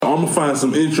I'm gonna find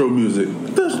some intro music.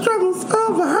 The struggles of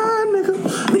a high nigga.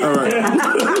 All right.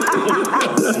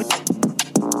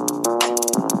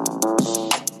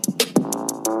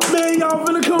 Man, y'all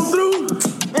finna come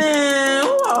through? Man,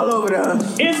 who all over there?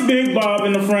 It's Big Bob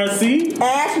in the front seat.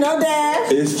 Ash, no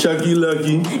dash. It's Chucky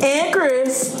Lucky. And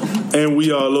Chris. And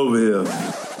we all over here.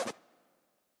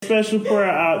 Special prayer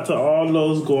out to all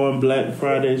those going Black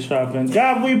Friday shopping.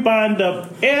 God, we bind up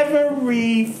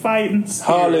every fighting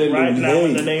spirit right now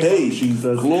in the name of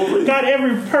Jesus. Glory. God,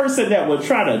 every person that would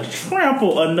try to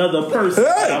trample another person,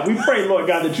 God, we pray, Lord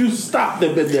God, that you stop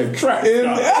them in their tracks.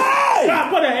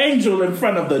 God, put an angel in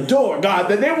front of the door, God,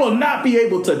 that they will not be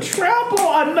able to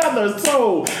trample another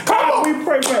soul. God, we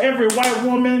pray for every white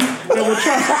woman that will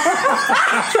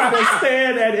try to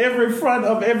stand at every front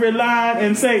of every line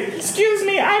and say, excuse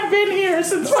me, I've been here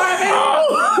since 5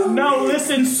 a.m. No,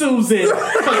 listen, Susan,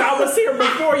 because I was here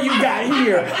before you got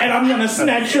here, and I'm going to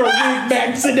snatch your wig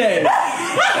back today.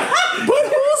 But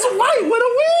who's white with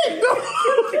a wig?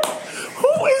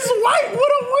 Who is white with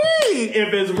a wig?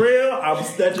 If it's real, I'm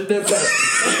snatching it back.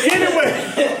 Anyway.